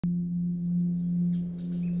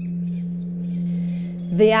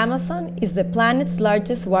The Amazon is the planet's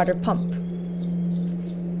largest water pump.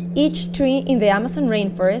 Each tree in the Amazon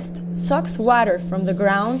rainforest sucks water from the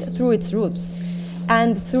ground through its roots,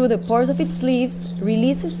 and through the pores of its leaves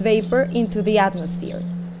releases vapor into the atmosphere.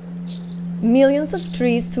 Millions of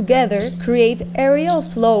trees together create aerial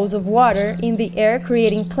flows of water in the air,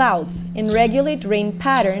 creating clouds and regulate rain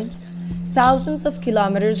patterns thousands of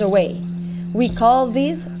kilometers away. We call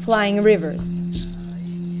these flying rivers.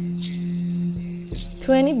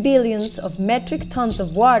 20 billions of metric tons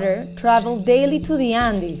of water travel daily to the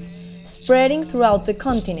Andes, spreading throughout the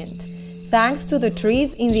continent, thanks to the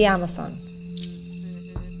trees in the Amazon.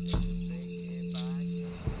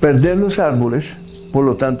 Perder los árboles, por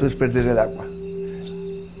lo tanto, es perder el agua.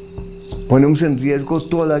 Ponemos en riesgo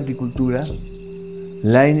toda la agricultura,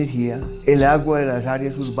 la energía, el agua de las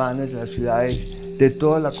áreas urbanas, de las ciudades, de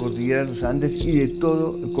toda la cordillera de los Andes y de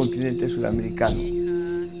todo el continente sudamericano.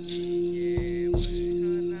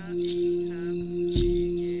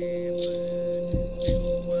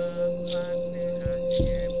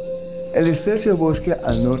 El estrecho de bosque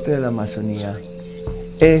al norte de la Amazonía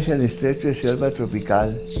es el estrecho de selva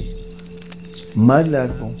tropical más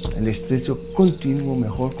largo, el estrecho continuo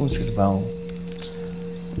mejor conservado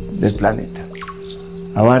del planeta.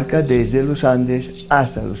 Abarca desde los Andes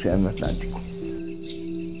hasta el Océano Atlántico.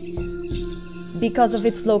 Because of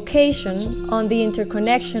its location on the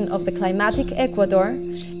interconnection of the climatic equator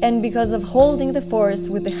and because of holding the forest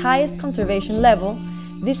with the highest conservation level,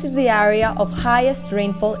 this is the area of highest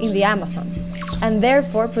rainfall in the Amazon, and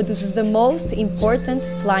therefore produces the most important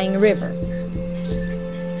flying river.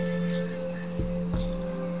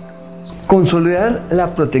 Consolidar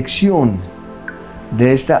la protección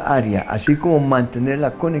de esta área, así como mantener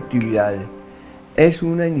la conectividad, es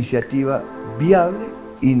una iniciativa viable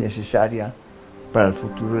y necesaria para el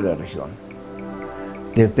futuro de la región.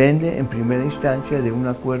 Depende en primera instancia de un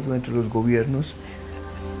acuerdo entre los gobiernos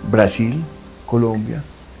Brasil, Colombia,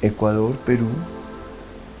 Ecuador, Perú,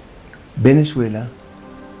 Venezuela,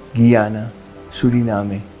 Guyana,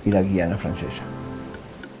 Suriname y la Guiana Francesa.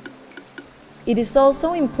 It is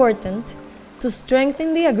also important to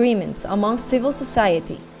strengthen the agreements among civil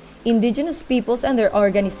society, indigenous peoples and their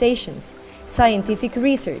organizations, scientific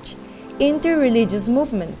research, interreligious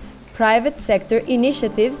movements, private sector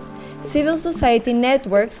initiatives, civil society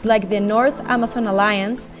networks like the North Amazon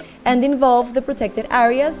Alliance, and involve the protected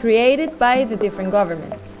areas created by the different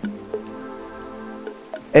governments.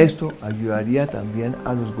 Esto ayudaría también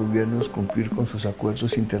a los gobiernos a cumplir con sus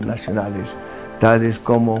acuerdos internacionales, tales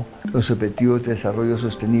como los Objetivos de Desarrollo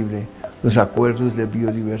Sostenible, los acuerdos de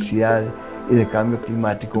biodiversidad y de cambio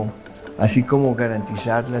climático, así como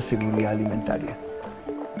garantizar la seguridad alimentaria.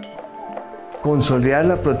 Consolidar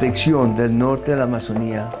la protección del norte de la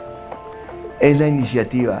Amazonía es la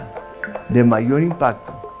iniciativa de mayor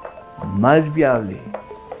impacto, más viable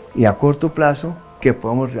y a corto plazo que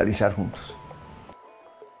podemos realizar juntos.